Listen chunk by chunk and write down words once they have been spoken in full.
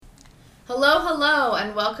Hello, hello,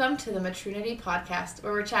 and welcome to the Maternity Podcast,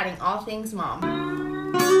 where we're chatting all things mom.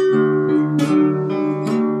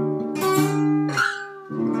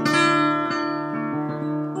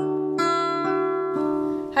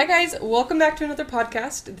 Hi guys, welcome back to another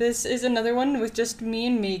podcast. This is another one with just me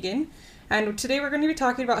and Megan, and today we're going to be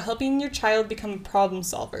talking about helping your child become a problem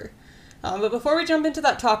solver. But before we jump into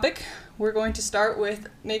that topic, we're going to start with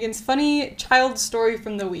Megan's funny child story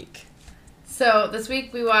from the week. So this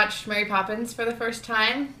week we watched Mary Poppins for the first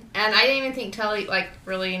time, and I didn't even think Telly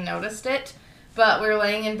really noticed it, but we were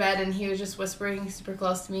laying in bed and he was just whispering super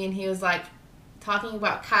close to me, and he was talking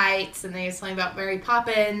about kites, and then he was telling about Mary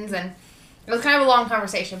Poppins, and it was kind of a long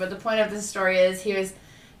conversation, but the point of this story is he was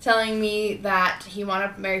telling me that he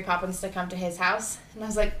wanted Mary Poppins to come to his house, and I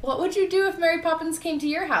was like, what would you do if Mary Poppins came to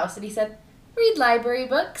your house? And he said, read library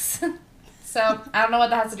books. So I don't know what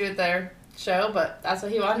that has to do with their show, but that's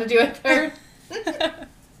what he wanted to do with her.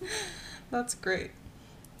 That's great.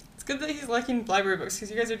 It's good that he's liking library books because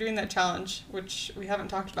you guys are doing that challenge, which we haven't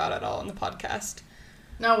talked about at all in the podcast.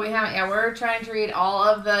 No, we haven't. Yeah, we're trying to read all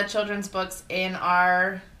of the children's books in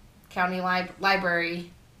our county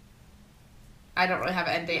library. I don't really have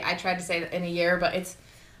an end date. I tried to say that in a year, but it's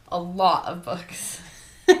a lot of books.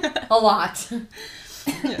 A lot.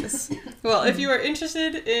 Yes. Well, if you are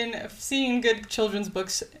interested in seeing good children's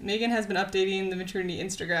books, Megan has been updating the maternity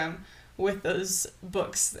Instagram with those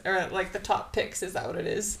books, or the top picks. Is that what it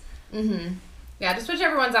is? Mm-hmm. Yeah, just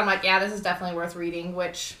whichever ones I'm like, yeah, this is definitely worth reading,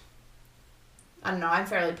 which, I don't know, I'm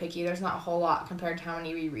fairly picky. There's not a whole lot compared to how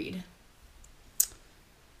many we read.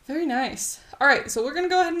 Very nice. All right, so we're going to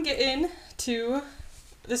go ahead and get into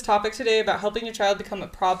this topic today about helping your child become a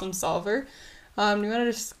problem solver. Do you want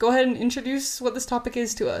to just go ahead and introduce what this topic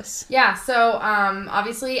is to us? Yeah, so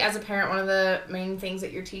obviously as a parent, one of the main things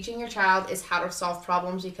that you're teaching your child is how to solve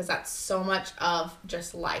problems, because that's so much of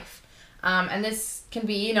just life. And this can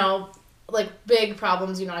be, big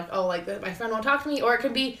problems, my friend won't talk to me, or it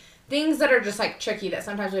can be things that are just tricky that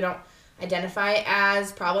sometimes we don't identify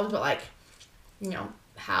as problems, but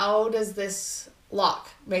how does this lock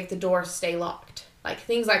make the door stay locked?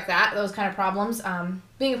 Things like that, those kind of problems.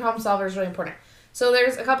 Being a problem solver is really important. So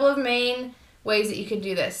there's a couple of main ways that you can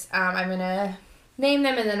do this. I'm going to name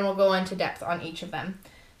them and then we'll go into depth on each of them.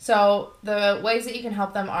 So the ways that you can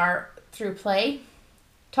help them are through play,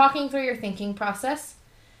 talking through your thinking process,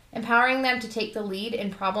 empowering them to take the lead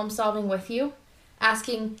in problem solving with you,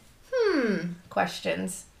 asking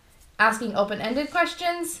questions, asking open-ended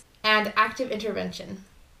questions, and active intervention.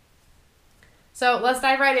 So let's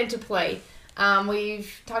dive right into play.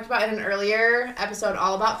 We've talked about in an earlier episode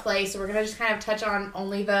all about play, so we're going to just kind of touch on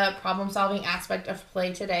only the problem-solving aspect of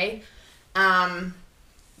play today.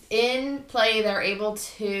 In play, they're able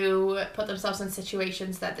to put themselves in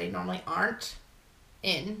situations that they normally aren't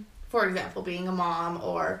in. For example, being a mom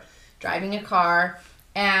or driving a car,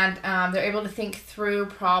 and they're able to think through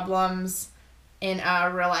problems in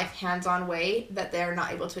a real-life hands-on way that they're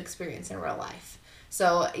not able to experience in real life.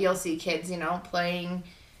 So you'll see kids, playing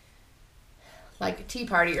a tea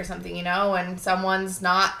party or something, and someone's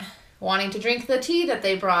not wanting to drink the tea that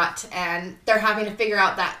they brought, and they're having to figure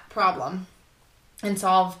out that problem and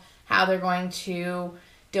solve how they're going to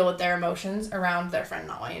deal with their emotions around their friend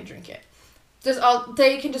not wanting to drink it.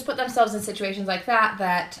 They can just put themselves in situations like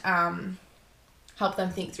that help them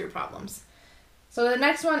think through problems. So the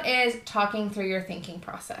next one is talking through your thinking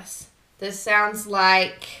process. This sounds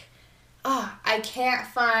like, I can't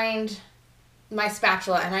find my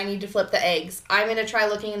spatula and I need to flip the eggs. I'm going to try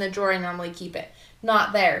looking in the drawer I normally keep it.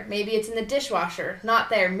 Not there. Maybe it's in the dishwasher. Not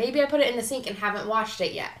there. Maybe I put it in the sink and haven't washed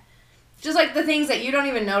it yet. Just the things that you don't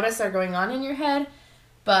even notice are going on in your head,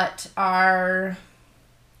 but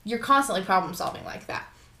you're constantly problem solving like that.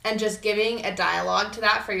 And just giving a dialogue to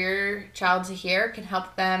that for your child to hear can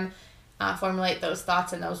help them formulate those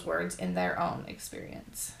thoughts and those words in their own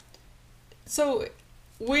experience. So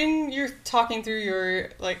when you're talking through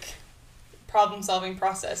your problem-solving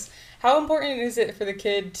process, how important is it for the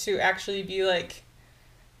kid to actually be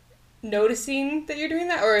noticing that you're doing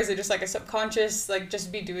that, or is it just a subconscious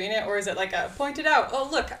just be doing it, or is it a pointed out, oh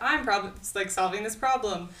look, I'm solving this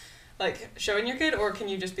problem, showing your kid, or can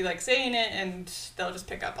you just be saying it and they'll just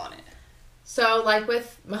pick up on it? So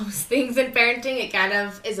with most things in parenting, it kind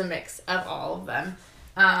of is a mix of all of them.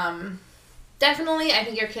 Definitely I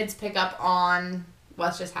think your kids pick up on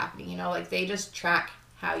what's just happening, they just track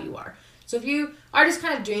how you are. So if you are just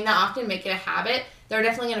kind of doing that often, make it a habit, they're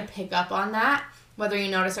definitely going to pick up on that, whether you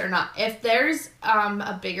notice it or not. If there's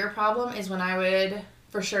a bigger problem is when I would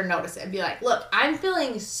for sure notice it and be like, look, I'm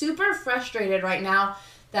feeling super frustrated right now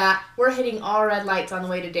that we're hitting all red lights on the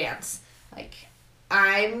way to dance.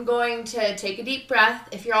 I'm going to take a deep breath.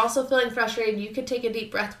 If you're also feeling frustrated, you could take a deep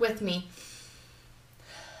breath with me.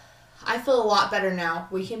 I feel a lot better now.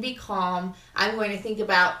 We can be calm. I'm going to think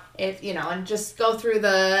about if, and just go through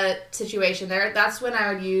the situation there. That's when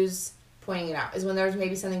I would use pointing it out, is when there's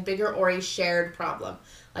maybe something bigger or a shared problem.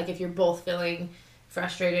 Like if you're both feeling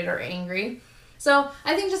frustrated or angry. So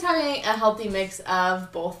I think just having a healthy mix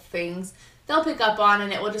of both things, they'll pick up on,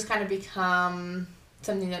 and it will just kind of become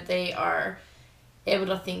something that they are able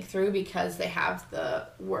to think through because they have the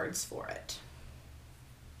words for it.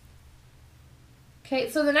 Okay,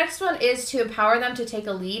 so the next one is to empower them to take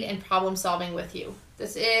a lead in problem solving with you.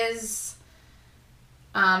 This is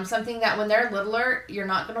something that when they're littler, you're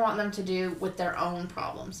not going to want them to do with their own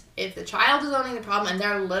problems. If the child is owning the problem and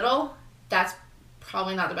they're little, that's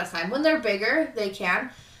probably not the best time. When they're bigger, they can.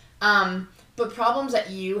 But problems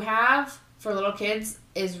that you have for little kids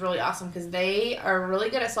is really awesome because they are really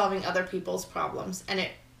good at solving other people's problems. And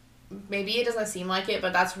maybe it doesn't seem like it,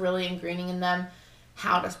 but that's really ingraining in them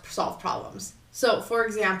how to solve problems. So, for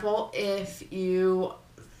example, if you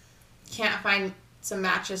can't find a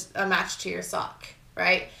match to your sock,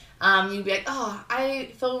 right? You'd be like, oh,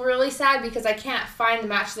 I feel really sad because I can't find the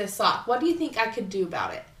match to this sock. What do you think I could do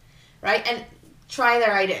about it, right? And try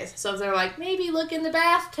their ideas. So if they're like, maybe look in the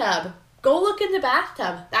bathtub, go look in the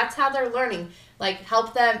bathtub. That's how they're learning. Like,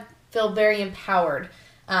 help them feel very empowered.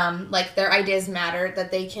 Like, their ideas matter,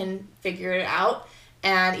 that they can figure it out.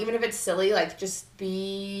 And even if it's silly, like, just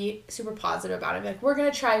be super positive about it. Like, we're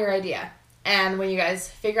going to try your idea. And when you guys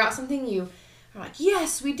figure out something, you are like,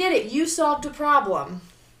 yes, we did it. You solved a problem.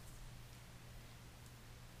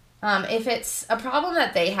 If it's a problem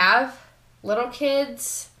that they have, little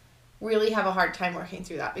kids really have a hard time working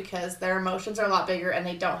through that because their emotions are a lot bigger and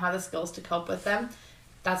they don't have the skills to cope with them.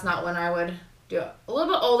 That's not when I would do it. A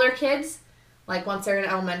little bit older kids, like once they're in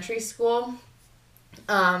elementary school,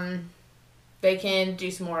 they can do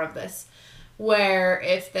some more of this. Where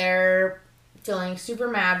if they're feeling super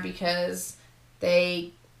mad because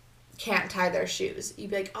they can't tie their shoes,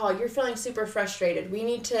 you'd be like, oh, you're feeling super frustrated. We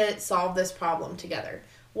need to solve this problem together.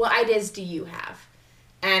 What ideas do you have?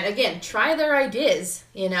 And again, try their ideas,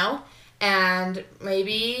 and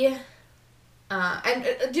maybe, and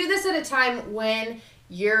do this at a time when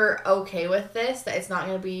you're okay with this, that it's not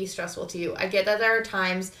going to be stressful to you. I get that there are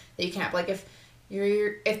times that you can't, like if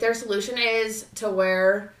their solution is to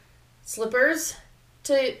wear slippers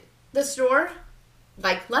to the store,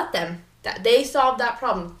 like let them. That they solve that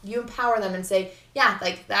problem. You empower them and say, yeah,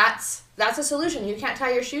 like that's a solution. You can't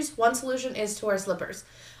tie your shoes. One solution is to wear slippers.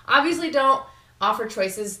 Obviously, don't offer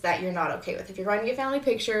choices that you're not okay with. If you're going to get family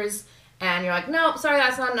pictures and you're like, nope, sorry,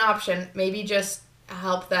 that's not an option, maybe just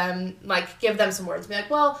help them, like give them some words. Be like,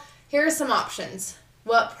 well, here are some options.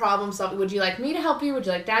 What problem solving? Would you like me to help you? Would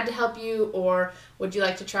you like Dad to help you? Or would you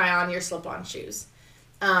like to try on your slip-on shoes?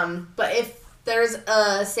 But if there's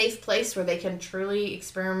a safe place where they can truly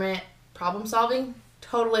experiment problem solving,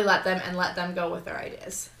 totally let them go with their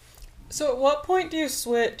ideas. So at what point do you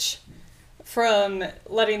switch from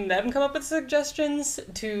letting them come up with suggestions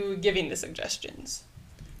to giving the suggestions?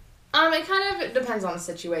 It kind of depends on the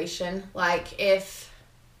situation. Like, if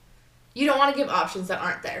you don't want to give options that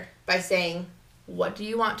aren't there by saying, what do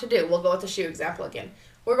you want to do? We'll go with the shoe example again.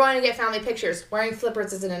 We're going to get family pictures. Wearing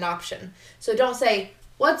slippers isn't an option. So don't say,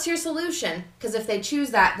 what's your solution? Because if they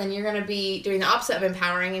choose that, then you're going to be doing the opposite of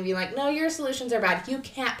empowering and being like, no, your solutions are bad. You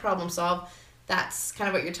can't problem solve. That's kind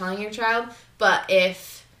of what you're telling your child.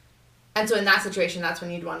 And so in that situation, that's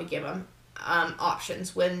when you'd want to give them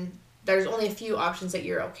options, when there's only a few options that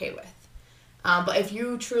you're okay with. But if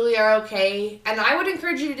you truly are okay, and I would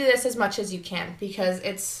encourage you to do this as much as you can, because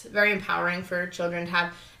it's very empowering for children to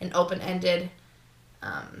have an open-ended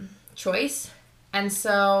choice. And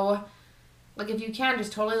so, like, if you can,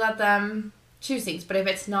 just totally let them choose things. But if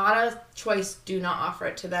it's not a choice, do not offer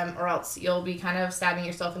it to them, or else you'll be kind of stabbing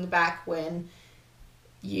yourself in the back when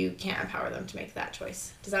you can't empower them to make that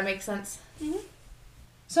choice. Does that make sense? Mm-hmm.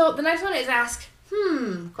 So the next one is ask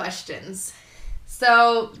questions.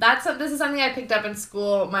 So this is something I picked up in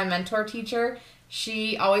school. My mentor teacher,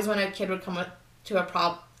 she always, when a kid would come up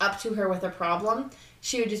to her with a problem,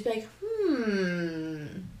 she would just be like,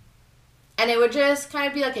 And it would just kind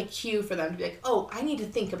of be like a cue for them to be like, oh, I need to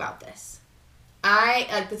think about this.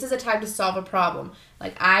 This is a time to solve a problem.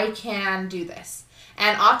 Like, I can do this.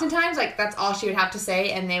 And oftentimes, like, that's all she would have to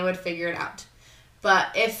say, and they would figure it out. But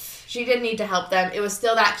if she did need to help them, it was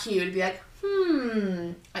still that cue to be like,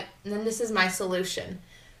 and then this is my solution.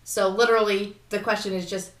 So literally, the question is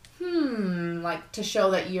just, like, to show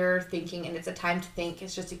that you're thinking, and it's a time to think.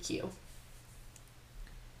 It's just a cue.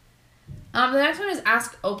 The next one is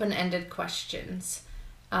ask open-ended questions.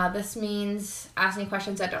 This means asking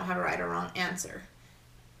questions that don't have a right or wrong answer.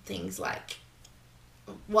 Things like,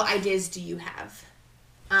 what ideas do you have?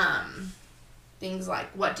 Things like,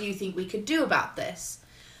 what do you think we could do about this?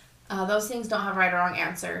 Those things don't have a right or wrong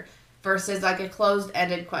answer. Versus like a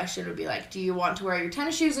closed-ended question would be like, do you want to wear your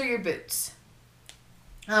tennis shoes or your boots?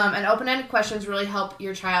 And open-ended questions really help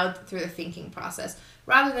your child through the thinking process.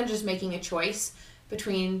 Rather than just making a choice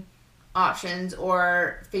between options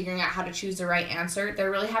or figuring out how to choose the right answer, they're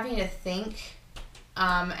really having to think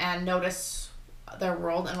and notice their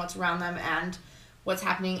world and what's around them and what's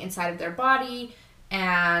happening inside of their body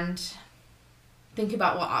and think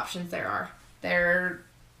about what options there are.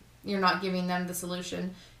 You're not giving them the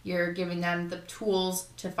solution. You're giving them the tools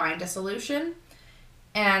to find a solution.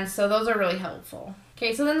 And so those are really helpful.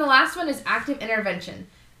 Okay, so then the last one is active intervention.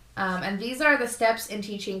 And these are the steps in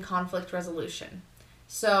teaching conflict resolution.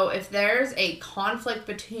 So if there's a conflict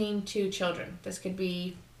between two children, this could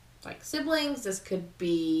be like siblings, this could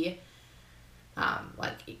be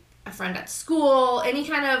like a friend at school, any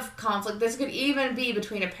kind of conflict. This could even be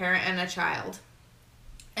between a parent and a child.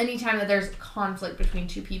 Anytime that there's conflict between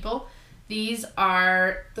two people, these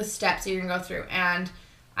are the steps that you're going to go through. And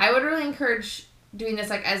I would really encourage doing this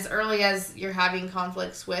like as early as you're having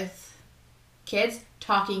conflicts with kids,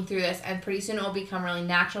 talking through this. And pretty soon it will become really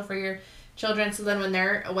natural for your children. So then when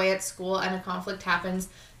they're away at school and a conflict happens,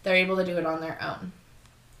 they're able to do it on their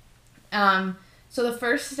own. So the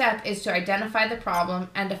first step is to identify the problem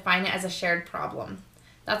and define it as a shared problem.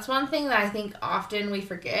 That's one thing that I think often we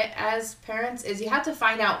forget as parents is you have to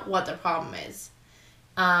find out what the problem is.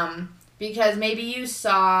 Because maybe you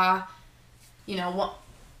saw, what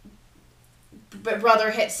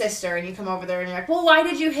brother hit sister and you come over there and you're like, well, why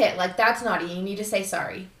did you hit? Like, that's naughty. You need to say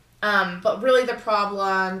sorry. But really the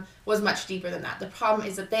problem was much deeper than that. The problem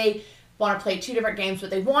is that they want to play two different games,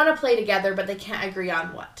 but they want to play together, but they can't agree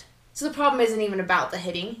on what. So the problem isn't even about the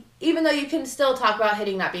hitting, even though you can still talk about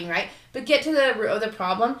hitting not being right, but get to the root of the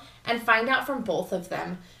problem and find out from both of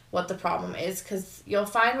them what the problem is, because you'll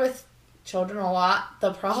find with children a lot,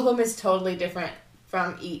 the problem is totally different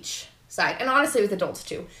from each side. And honestly, with adults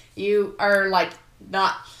too. You are like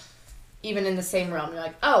not even in the same realm. You're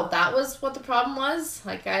like, oh, that was what the problem was?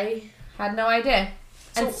 Like, I had no idea.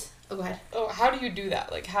 So, go ahead. Oh, how do you do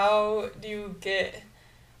that? Like, how do you get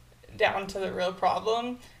down to the real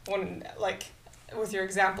problem when, like, with your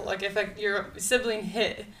example, like, if your sibling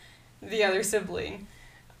hit the other sibling,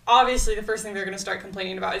 obviously the first thing they're going to start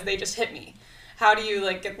complaining about is they just hit me. How do you,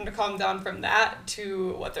 like, get them to calm down from that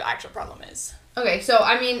to what the actual problem is? Okay, so,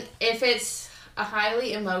 I mean, if it's a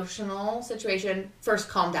highly emotional situation, first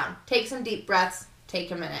calm down. Take some deep breaths.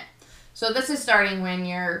 Take a minute. So this is starting when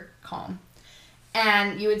you're calm.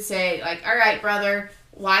 And you would say, like, all right, brother,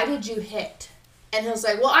 why did you hit? And he'll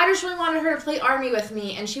say, well, I just really wanted her to play Army with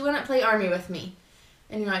me, and she wouldn't play Army with me.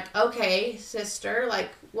 And you're like, okay, sister, like,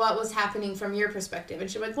 what was happening from your perspective?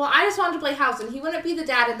 And she'll be like, well, I just wanted to play house, and he wouldn't be the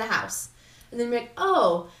dad in the house. And then you're like,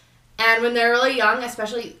 oh. And when they're really young,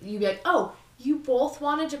 especially, you'd be like, oh, you both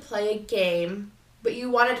wanted to play a game, but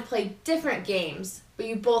you wanted to play different games, but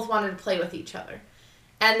you both wanted to play with each other.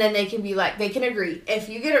 And then they can be like, they can agree. If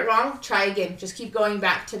you get it wrong, try again. Just keep going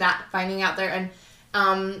back to that, finding out there.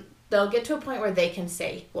 And they'll get to a point where they can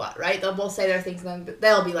say what, right? They'll both say their things, and then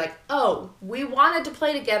they'll be like, oh, we wanted to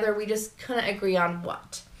play together. We just couldn't agree on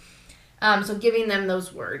what. So giving them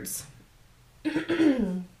those words.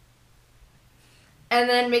 And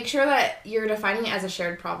then make sure that you're defining it as a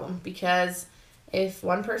shared problem, because if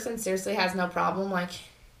one person seriously has no problem, like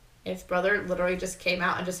if brother literally just came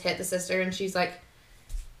out and just hit the sister and she's like,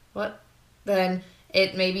 what? Then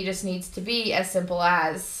it maybe just needs to be as simple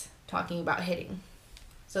as talking about hitting.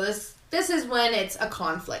 So this is when it's a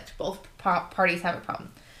conflict. Both parties have a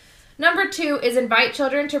problem. Number 2 is invite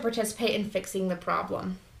children to participate in fixing the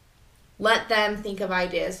problem. Let them think of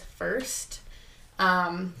ideas first.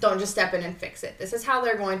 Don't just step in and fix it. This is how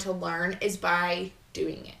they're going to learn, is by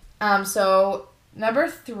doing it. So number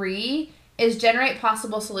 3 is generate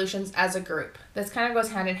possible solutions as a group. This kind of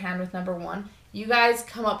goes hand in hand with number 1. You guys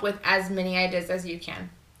come up with as many ideas as you can.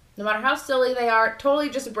 No matter how silly they are, totally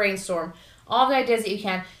just brainstorm all the ideas that you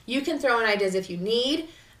can. You can throw in ideas if you need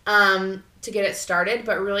to get it started,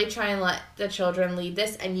 but really try and let the children lead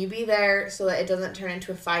this, and you be there so that it doesn't turn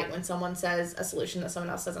into a fight when someone says a solution that someone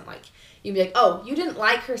else doesn't like. You'd be like, oh, you didn't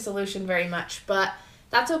like her solution very much, but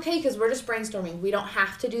that's okay because we're just brainstorming. We don't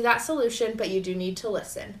have to do that solution, but you do need to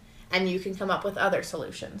listen, and you can come up with other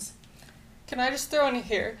solutions. Can I just throw in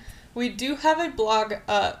here? We do have a blog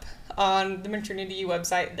up on the Maternity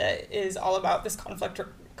website that is all about this conflict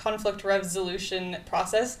conflict resolution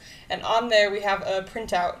process, and on there we have a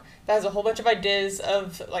printout that has a whole bunch of ideas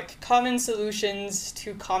of like common solutions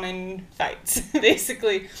to common fights,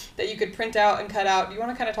 basically, that you could print out and cut out. Do you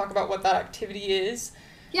want to kind of talk about what that activity is?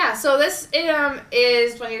 Yeah, so this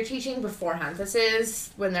is when you're teaching beforehand. This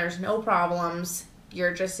is when there's no problems.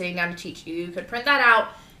 You're just sitting down to teach. You could print that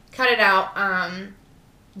out, cut it out.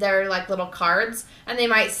 They're like little cards, and they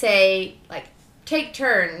might say like take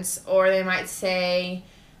turns, or they might say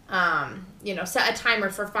set a timer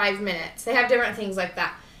for 5 minutes. They have different things like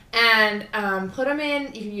that, and put them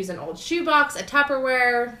in. You can use an old shoebox, a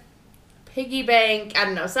Tupperware, piggy bank. I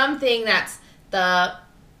don't know, something that's the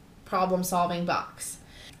problem solving box.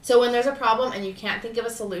 So when there's a problem and you can't think of a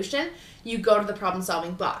solution, you go to the problem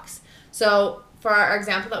solving box. So for our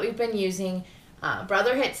example that we've been using,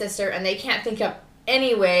 brother hit sister, and they can't think of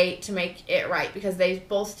any way to make it right because they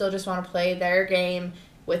both still just want to play their game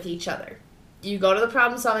with each other. You go to the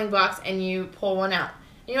problem solving box and you pull one out.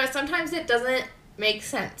 You know what, sometimes it doesn't make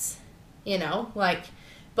sense,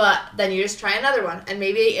 but then you just try another one, and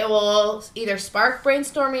maybe it will either spark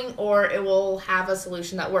brainstorming or it will have a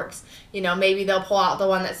solution that works. Maybe they'll pull out the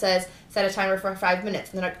one that says set a timer for 5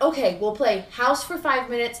 minutes, and they're like, okay, we'll play house for 5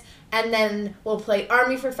 minutes, and then we'll play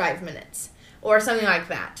army for 5 minutes, or something like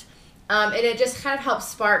that. And it just kind of helps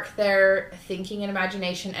spark their thinking and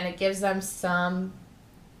imagination, and it gives them some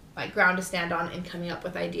ground to stand on in coming up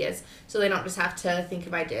with ideas, so they don't just have to think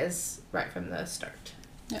of ideas right from the start.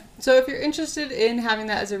 Yeah. So if you're interested in having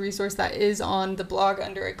that as a resource, that is on the blog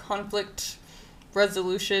under a conflict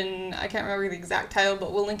resolution. I can't remember the exact title,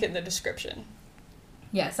 but we'll link it in the description.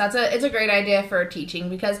 Yes, it's a great idea for teaching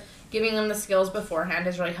because giving them the skills beforehand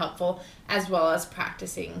is really helpful, as well as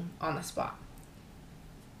practicing on the spot.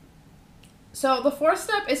 So the fourth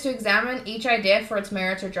step is to examine each idea for its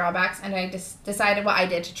merits or drawbacks, and I decided what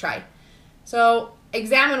idea to try. So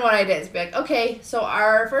examine what ideas. Be like, okay, so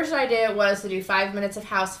our first idea was to do 5 minutes of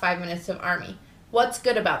house, 5 minutes of army. What's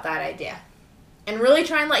good about that idea? And really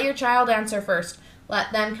try and let your child answer first.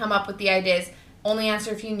 Let them come up with the ideas. Only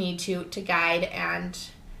answer if you need to guide and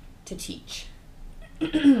to teach.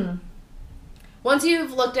 Once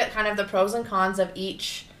you've looked at kind of the pros and cons of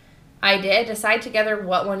each idea, decide together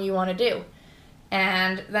what one you want to do.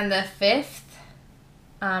 And then the fifth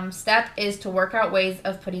step is to work out ways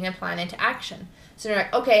of putting a plan into action. So you're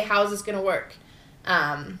like, okay, how is this going to work?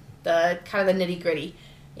 The kind of the nitty gritty.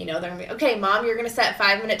 They're going to be, okay, Mom, you're going to set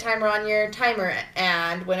 5 minute timer on your timer,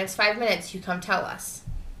 and when it's 5 minutes, you come tell us.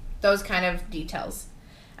 Those kind of details.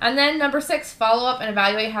 And then number 6, follow up and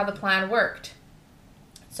evaluate how the plan worked.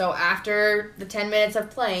 So after the 10 minutes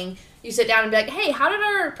of playing, you sit down and be like, hey, how did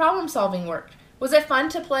our problem solving work? Was it fun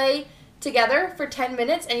to play together for 10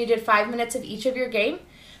 minutes and you did 5 minutes of each of your game?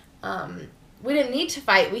 We didn't need to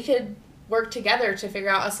fight. We could work together to figure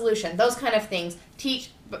out a solution. Those kind of things.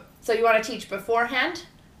 So you want to teach beforehand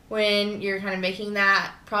when you're kind of making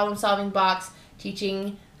that problem-solving box,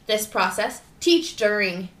 teaching this process. Teach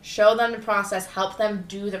during. Show them the process. Help them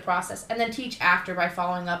do the process. And then teach after by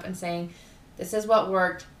following up and saying, this is what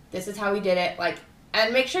worked. This is how we did it.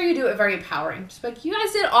 And make sure you do it very empowering. Just you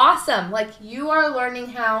guys did awesome. You are learning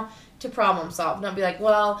how to problem solve. Don't be like,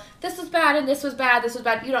 well, this was bad and this was bad. This was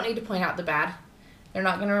bad. You don't need to point out the bad. They're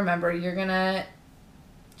not going to remember. You're going to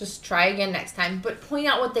just try again next time. But point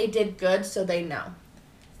out what they did good so they know.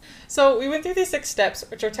 So we went through these 6 steps,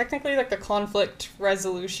 which are technically the conflict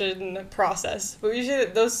resolution process. But usually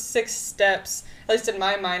those 6 steps, at least in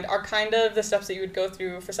my mind, are kind of the steps that you would go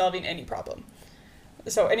through for solving any problem.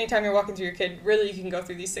 So anytime you're walking through your kid, really you can go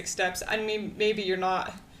through these 6 steps. I mean, maybe you're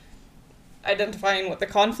not identifying what the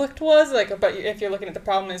conflict was, but if you're looking at the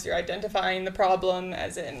problem as you're identifying the problem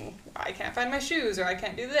as in, I can't find my shoes, or I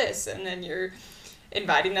can't do this, and then you're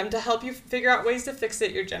inviting them to help you figure out ways to fix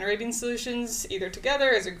it. You're generating solutions either together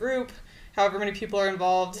as a group, however many people are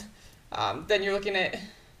involved. Then you're looking at,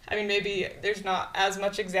 maybe there's not as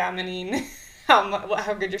much examining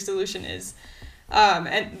how good your solution is,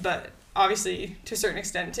 but obviously to a certain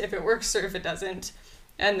extent, if it works or if it doesn't,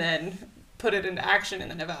 and then put it into action and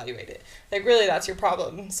then evaluate it. Really, that's your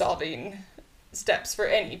problem solving steps for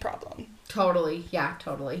any problem. Totally. Yeah,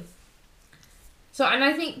 totally. So, and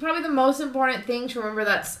I think probably the most important thing to remember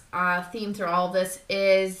that's a theme through all of this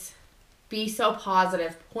is be so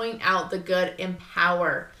positive. Point out the good.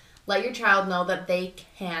 Empower. Let your child know that they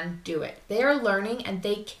can do it. They are learning and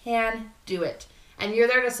they can do it. And you're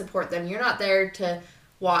there to support them. You're not there to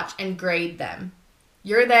watch and grade them.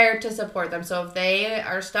 You're there to support them. So if they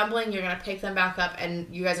are stumbling, you're going to pick them back up and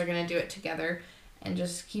you guys are going to do it together. And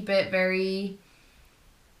just keep it very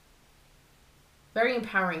very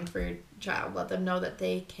empowering for your child. Let them know that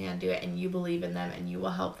they can do it and you believe in them and you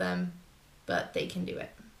will help them, but they can do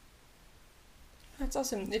it. That's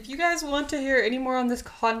awesome. If you guys want to hear any more on this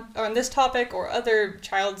on this topic or other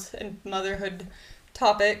child and motherhood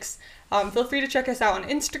topics, feel free to check us out on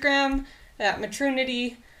Instagram at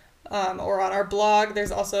Maternity, or on our blog.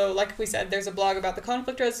 There's also, like we said, there's a blog about the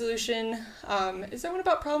conflict resolution. Is there one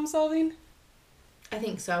about problem solving? I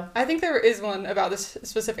think so. I think there is one about this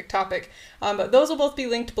specific topic, but those will both be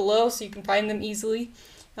linked below so you can find them easily.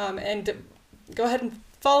 And go ahead and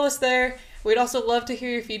follow us there. We'd also love to hear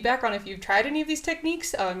your feedback on if you've tried any of these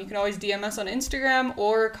techniques. You can always DM us on Instagram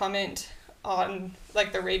or comment on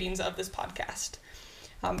the ratings of this podcast.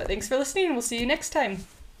 But thanks for listening, and we'll see you next time.